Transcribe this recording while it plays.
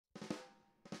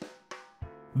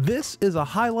This is a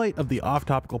highlight of the Off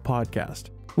Topical podcast.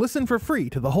 Listen for free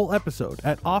to the whole episode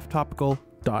at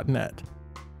offtopical.net.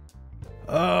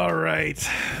 All right,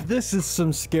 this is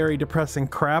some scary, depressing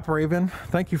crap, Raven.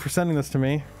 Thank you for sending this to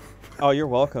me. Oh, you're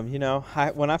welcome. You know,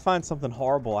 when I find something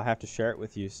horrible, I have to share it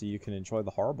with you so you can enjoy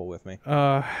the horrible with me.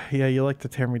 Yeah, you like to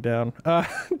tear me down.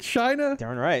 China.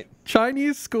 Darn right.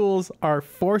 Chinese schools are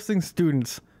forcing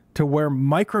students to wear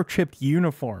microchipped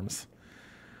uniforms.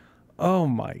 Oh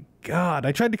my God.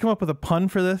 I tried to come up with a pun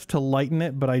for this to lighten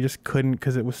it, but I just couldn't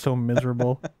because it was so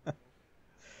miserable.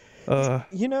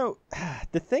 You know,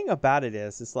 the thing about it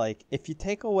is like, if you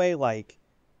take away like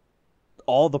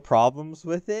all the problems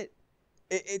with it,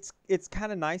 it's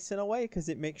kind of nice in a way because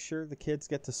it makes sure the kids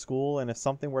get to school, and if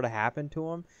something were to happen to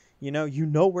them, you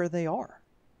know where they are.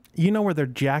 You know where their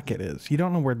jacket is. You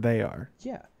don't know where they are.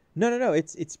 Yeah. No.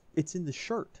 It's in the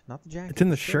shirt, not the jacket. It's in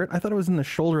the shirt? I thought it was in the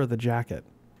shoulder of the jacket.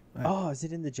 Oh, is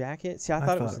it in the jacket? See, I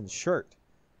thought it was in the shirt.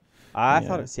 I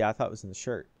thought it was in the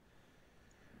shirt.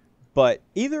 But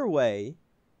either way,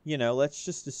 you know, let's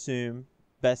just assume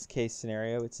best case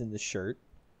scenario, it's in the shirt.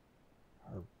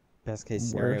 Or best case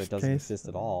scenario, it doesn't exist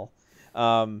at all.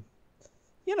 You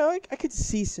know, I could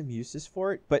see some uses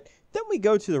for it, but then we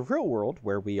go to the real world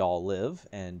where we all live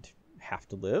and have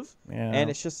to live, and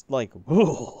it's just like,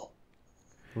 whoa.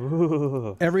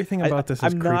 Everything about this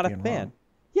is creepy. I'm not a fan.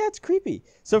 Yeah, it's creepy.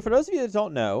 So for those of you that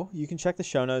don't know, you can check the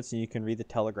show notes and you can read the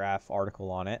Telegraph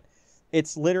article on it.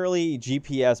 It's literally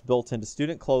GPS built into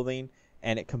student clothing,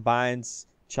 and it combines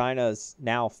China's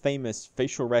now famous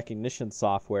facial recognition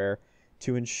software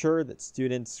to ensure that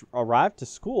students arrive to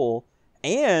school,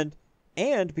 and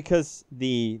because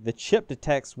the chip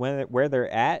detects where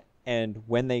they're at and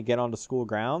when they get onto school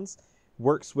grounds,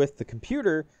 works with the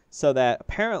computer so that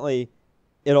apparently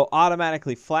it'll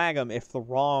automatically flag them if the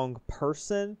wrong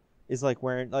person is like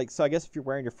wearing, like, so I guess if you're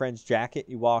wearing your friend's jacket,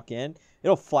 you walk in,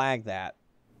 it'll flag that.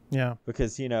 Yeah.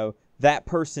 Because, you know, that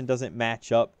person doesn't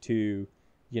match up to,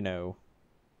 you know,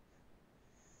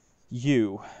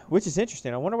 you, which is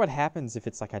interesting. I wonder what happens if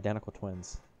it's like identical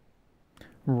twins.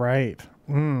 Right.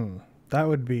 That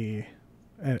would be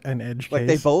an edge case. Like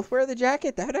they both wear the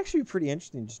jacket? That would actually be pretty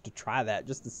interesting just to try that,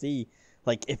 just to see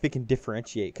like if it can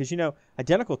differentiate. Because, you know,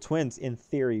 identical twins in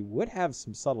theory would have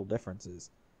some subtle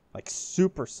differences, like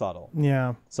super subtle.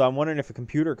 Yeah. So I'm wondering if a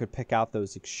computer could pick out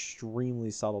those extremely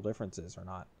subtle differences or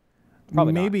not.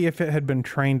 Probably maybe not. If it had been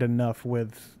trained enough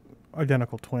with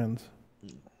identical twins.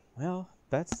 Well,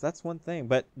 that's one thing,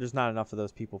 but there's not enough of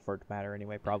those people for it to matter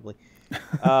anyway, probably.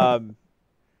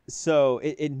 So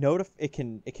it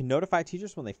can notify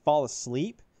teachers when they fall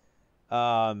asleep.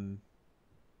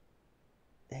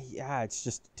 Yeah, it's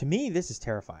just, to me, this is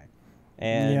terrifying.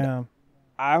 And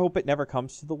I hope it never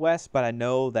comes to the West, but I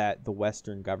know that the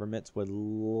Western governments would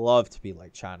love to be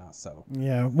like China. So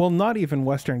yeah, well, not even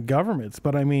Western governments,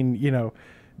 but I mean, you know,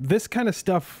 this kind of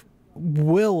stuff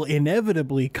will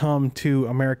inevitably come to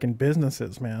American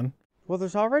businesses, man. Well,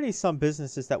 there's already some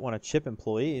businesses that want to chip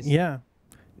employees. Yeah.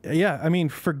 I mean,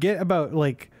 forget about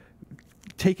like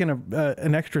taking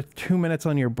an extra 2 minutes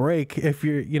on your break. If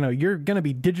you're going to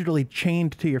be digitally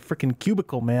chained to your freaking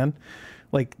cubicle, man.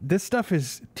 Like, this stuff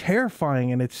is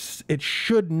terrifying, and it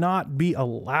should not be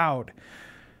allowed.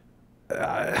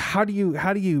 How do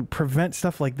you prevent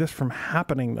stuff like this from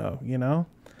happening, though? You know,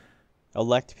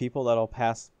 elect people that'll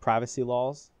pass privacy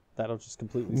laws that'll just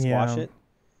completely squash it.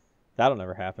 That'll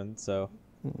never happen. So,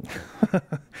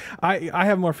 I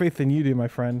have more faith than you do, my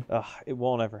friend. It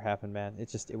won't ever happen, man.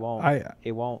 It won't.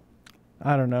 It won't.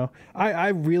 I don't know. I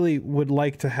really would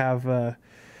like to have. I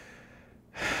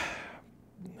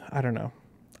don't know.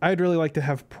 I'd really like to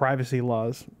have privacy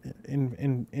laws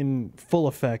in full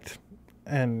effect,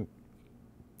 and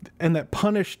that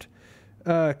punished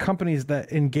companies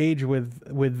that engage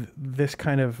with this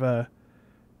kind of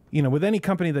with any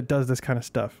company that does this kind of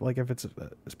stuff. Like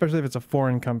especially if it's a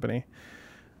foreign company.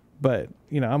 But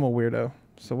I'm a weirdo,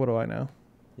 so what do I know?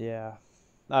 Yeah,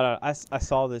 I don't know. I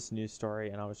saw this news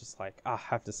story and I was just like, I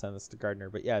have to send this to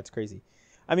Gardiner. But yeah, it's crazy.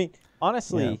 I mean,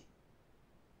 honestly.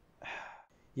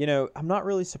 Yeah. I'm not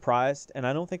really surprised, and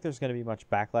I don't think there's going to be much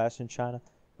backlash in China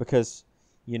because,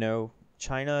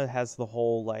 China has the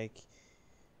whole, like,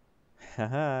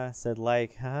 said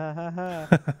like,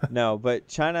 No, but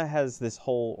China has this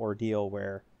whole ordeal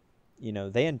where,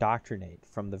 they indoctrinate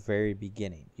from the very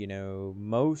beginning.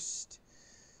 Most,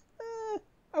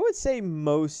 I would say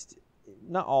most,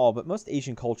 not all, but most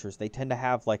Asian cultures, they tend to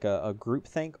have, like, a group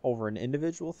think over an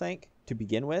individual think to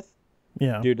begin with.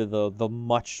 Yeah. Due to the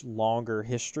much longer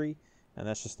history, and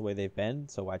that's just the way they've been.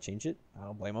 So why change it? I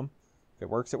don't blame them. If it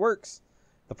works, it works.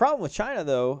 The problem with China,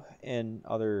 though, and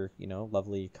other,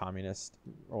 lovely communist,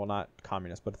 well, not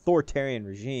communist, but authoritarian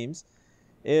regimes,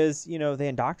 is, they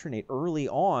indoctrinate early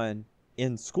on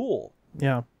in school.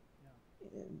 Yeah.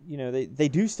 They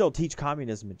do still teach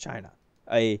communism in China,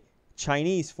 a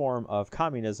Chinese form of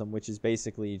communism, which is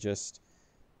basically just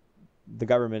the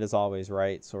government is always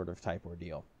right sort of type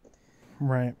ordeal.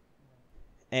 Right.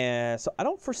 And so I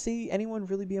don't foresee anyone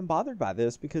really being bothered by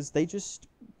this because they just,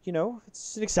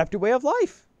 it's an accepted way of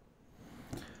life.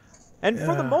 And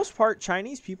for the most part,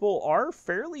 Chinese people are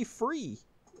fairly free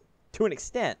to an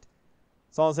extent,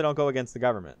 as long as they don't go against the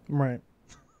government. Right.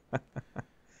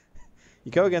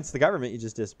 You go against the government, you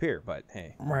just disappear. But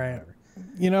hey, right.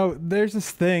 Whatever. There's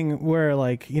this thing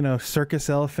where circus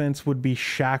elephants would be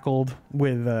shackled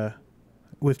with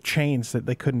chains that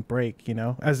they couldn't break,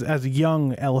 as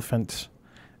young elephants.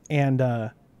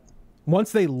 And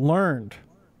once they learned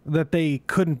that they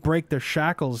couldn't break their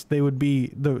shackles, they would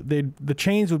be the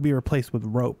chains would be replaced with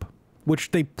rope, which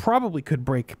they probably could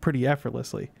break pretty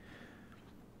effortlessly.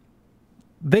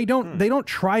 They don't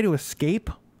try to escape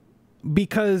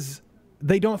because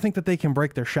they don't think that they can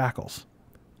break their shackles,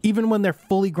 even when they're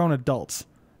fully grown adults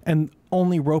and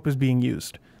only rope is being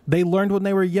used. They learned when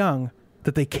they were young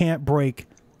that they can't break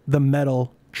the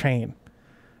metal chain.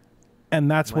 And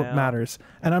that's what matters.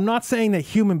 And I'm not saying that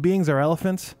human beings are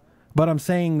elephants, but I'm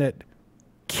saying that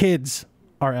kids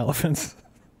are elephants.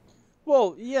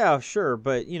 Well, yeah, sure.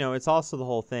 But, it's also the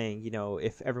whole thing,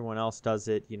 if everyone else does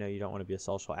it, you don't want to be a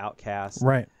social outcast.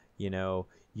 Right.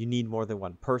 You need more than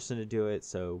one person to do it,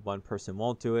 so one person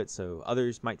won't do it, so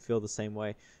others might feel the same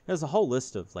way. There's a whole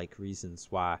list of, reasons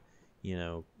why,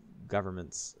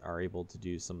 governments are able to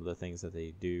do some of the things that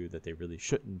they do that they really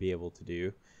shouldn't be able to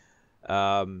do.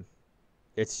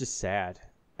 It's just sad.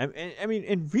 I mean,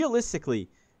 and realistically,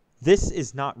 this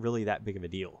is not really that big of a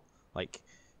deal.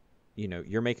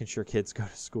 You're making sure kids go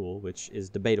to school, which is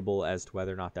debatable as to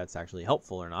whether or not that's actually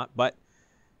helpful or not. But,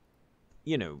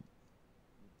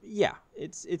 yeah,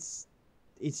 it's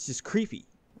just creepy,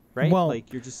 right? Well, you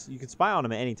can spy on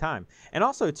them at any time. And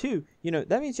also, too,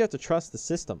 that means you have to trust the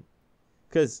system.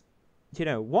 Because,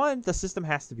 one, the system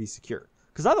has to be secure.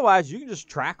 Because otherwise, you can just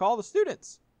track all the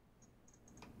students.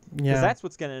 Yeah. Because that's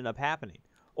what's going to end up happening.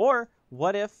 Or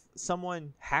what if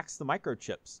someone hacks the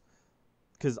microchips?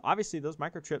 Because obviously those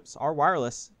microchips are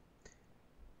wireless.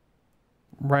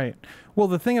 Right. Well,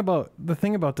 the thing about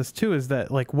this too is that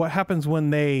what happens when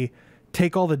they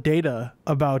take all the data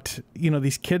about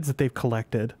these kids that they've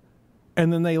collected,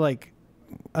 and then they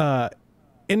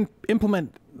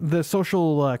implement the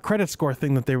social credit score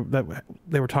thing that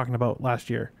they were talking about last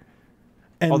year.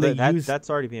 And that's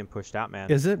already being pushed out,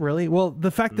 man. Is it really? Well, the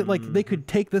fact that they could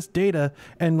take this data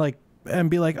and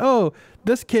be like, oh,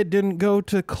 this kid didn't go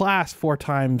to class 4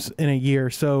 times in a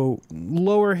year, so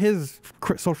lower his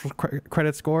social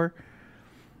credit score.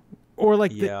 Or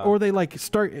they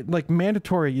start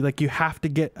mandatory, you have to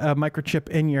get a microchip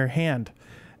in your hand,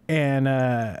 and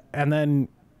then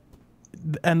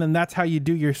that's how you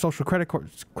do your social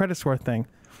credit score thing.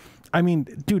 I mean,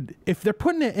 dude, if they're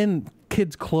putting it in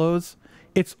kids' clothes,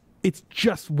 it's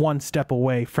just one step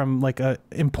away from a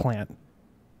implant.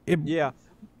 Yeah.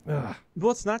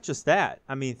 Well, it's not just that.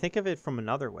 I mean, think of it from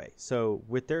another way. So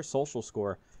with their social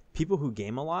score, people who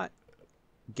game a lot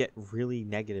get really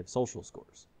negative social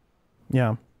scores.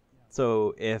 Yeah.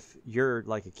 So if you're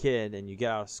a kid and you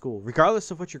get out of school, regardless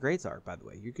of what your grades are, by the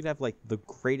way, you could have the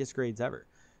greatest grades ever.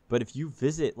 But if you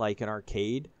visit an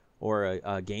arcade or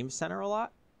a game center a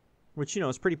lot, which,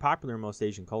 is pretty popular in most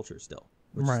Asian cultures still.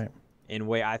 Right. In a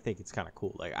way, I think it's kind of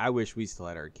cool. I wish we still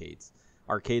had arcades.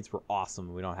 Arcades were awesome,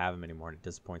 and we don't have them anymore, and it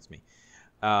disappoints me.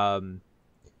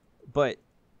 But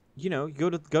you go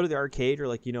to the arcade or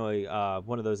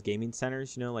one of those gaming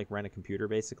centers, rent a computer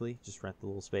basically, just rent the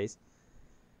little space.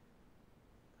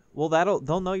 Well,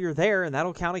 they'll know you're there, and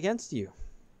that'll count against you.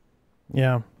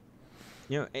 Yeah.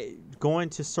 Going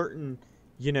to certain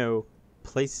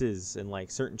places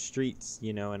and certain streets,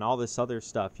 and all this other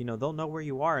stuff, they'll know where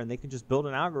you are, and they can just build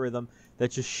an algorithm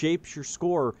that just shapes your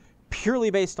score purely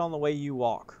based on the way you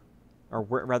walk, or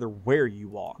rather where you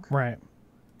walk, right,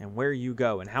 and where you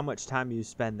go and how much time you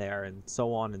spend there, and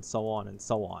so on and so on and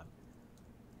so on.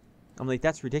 I'm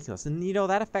that's ridiculous. And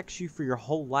that affects you for your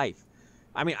whole life.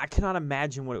 I mean, I cannot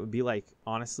imagine what it would be like,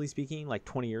 honestly speaking,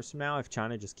 20 years from now, if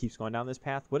China just keeps going down this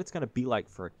path, what it's going to be like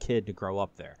for a kid to grow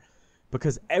up there.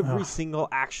 Because every single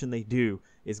action they do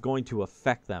is going to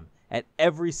affect them at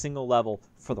every single level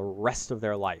for the rest of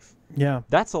their life. Yeah.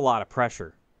 That's a lot of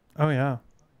pressure. Oh, yeah.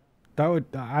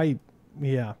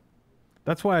 Yeah.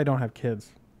 That's why I don't have kids.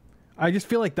 I just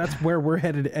feel like that's where we're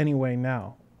headed anyway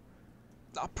now.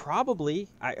 Probably.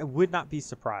 I would not be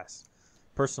surprised.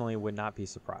 Personally, would not be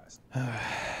surprised.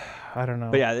 I don't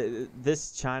know. But yeah,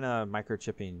 this China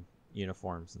microchipping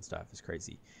uniforms and stuff is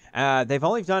crazy. They've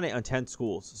only done it on 10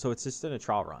 schools, so it's just in a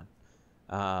trial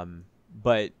run.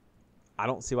 But I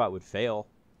don't see why it would fail.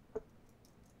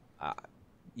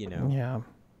 You know.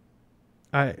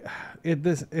 Yeah.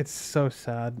 It's so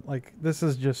sad. Like, this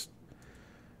is just,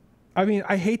 I mean,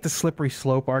 I hate the slippery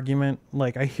slope argument.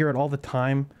 Like, I hear it all the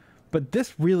time, but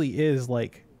this really is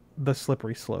like the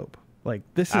slippery slope. Like,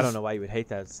 this I don't know why you would hate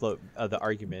that slope of the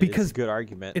argument. Because it's a good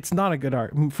argument. It's not a good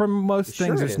argument. For most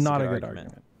things, it's not a good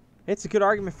argument. It's a good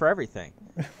argument for everything.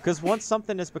 Because once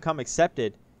something has become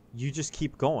accepted, you just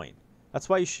keep going. That's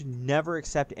why you should never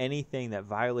accept anything that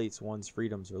violates one's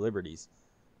freedoms or liberties.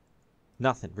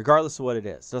 Nothing, regardless of what it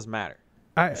is. Doesn't matter.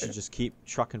 You should just keep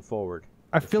trucking forward.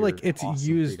 I feel like it's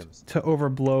used to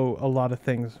overblow a lot of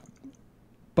things.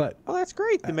 But well, that's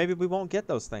great. Then maybe we won't get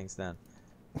those things then.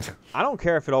 I don't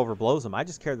care if it overblows them. I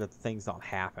just care that the things don't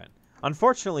happen.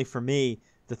 Unfortunately for me,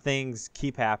 the things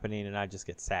keep happening and I just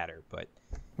get sadder. But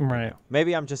right, you know,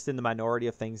 maybe I'm just in the minority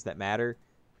of things that matter.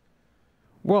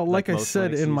 Well, like I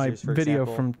said in my video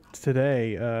from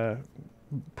today,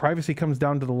 privacy comes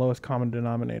down to the lowest common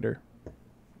denominator.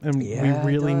 And we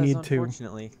really need to.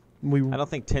 Unfortunately, I don't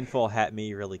think tinfoil hat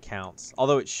me really counts.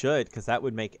 Although it should, because that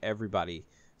would make everybody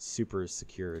super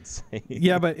secure and safe.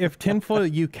 Yeah, but if tinfoil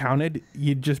you counted,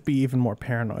 you'd just be even more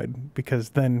paranoid, because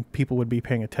then people would be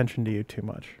paying attention to you too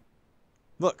much.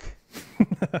 Look,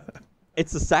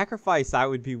 it's a sacrifice I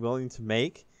would be willing to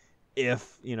make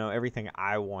if, you know, everything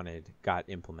I wanted got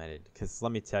implemented. Because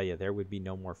let me tell you, there would be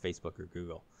no more Facebook or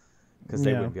Google, because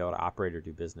they wouldn't be able to operate or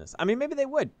do business. I mean, maybe they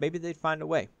would. Maybe they'd find a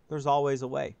way. There's always a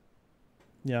way.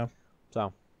 Yeah.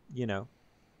 So, you know,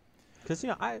 because, you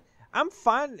know, I'm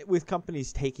fine with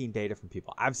companies taking data from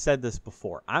people. I've said this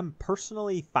before. I'm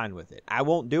personally fine with it. I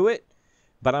won't do it,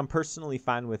 but I'm personally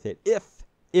fine with it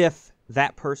if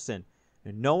that person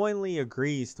knowingly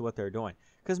agrees to what they're doing.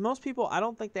 Because most people, I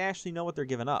don't think they actually know what they're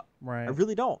giving up. Right. I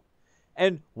really don't.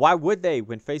 And why would they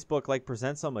when Facebook like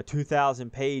presents them a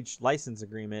 2,000-page license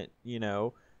agreement, you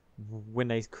know, when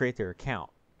they create their account?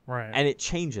 Right. And it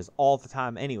changes all the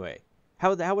time anyway. How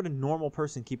would a normal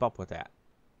person keep up with that?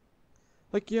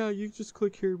 Like, yeah, you just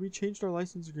click here. We changed our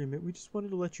license agreement. We just wanted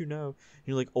to let you know. And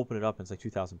you like open it up and it's like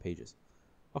 2,000 pages.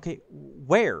 Okay,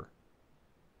 where?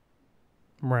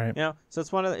 Right. You know, so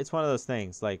it's one of those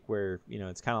things like where, you know,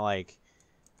 it's kind of like,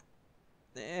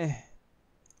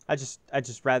 I just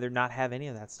rather not have any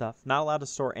of that stuff. Not allowed to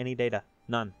store any data,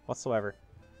 none whatsoever.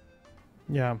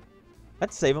 Yeah.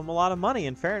 That'd save them a lot of money.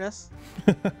 In fairness.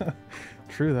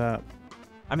 True that.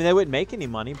 I mean, they wouldn't make any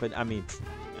money, but I mean,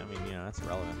 you know, that's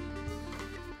irrelevant.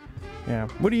 Yeah.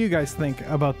 What do you guys think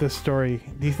about this story?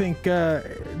 Do you think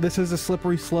this is a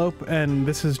slippery slope and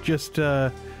this is just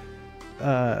it's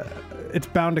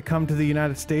bound to come to the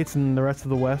United States and the rest of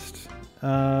the West?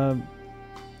 I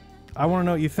want to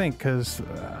know what you think, because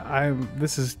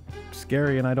this is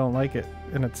scary and I don't like it,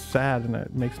 and it's sad and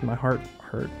it makes my heart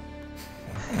hurt.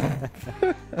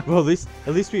 Well,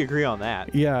 at least we agree on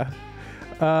that. Yeah.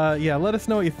 Yeah, let us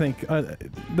know what you think.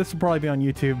 This will probably be on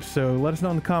YouTube, so let us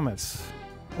know in the comments,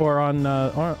 or on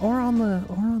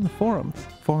the forums.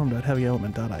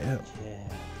 Forum.heavyelement.io. Yeah,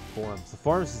 forums. The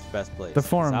forums is the best place. The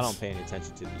forums. I don't pay any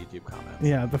attention to the YouTube comments.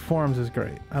 Yeah, the forums is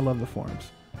great. I love the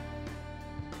forums.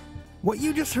 What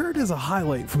you just heard is a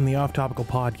highlight from the Off Topical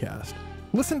podcast.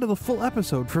 Listen to the full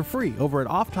episode for free over at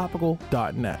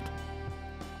offtopical.net.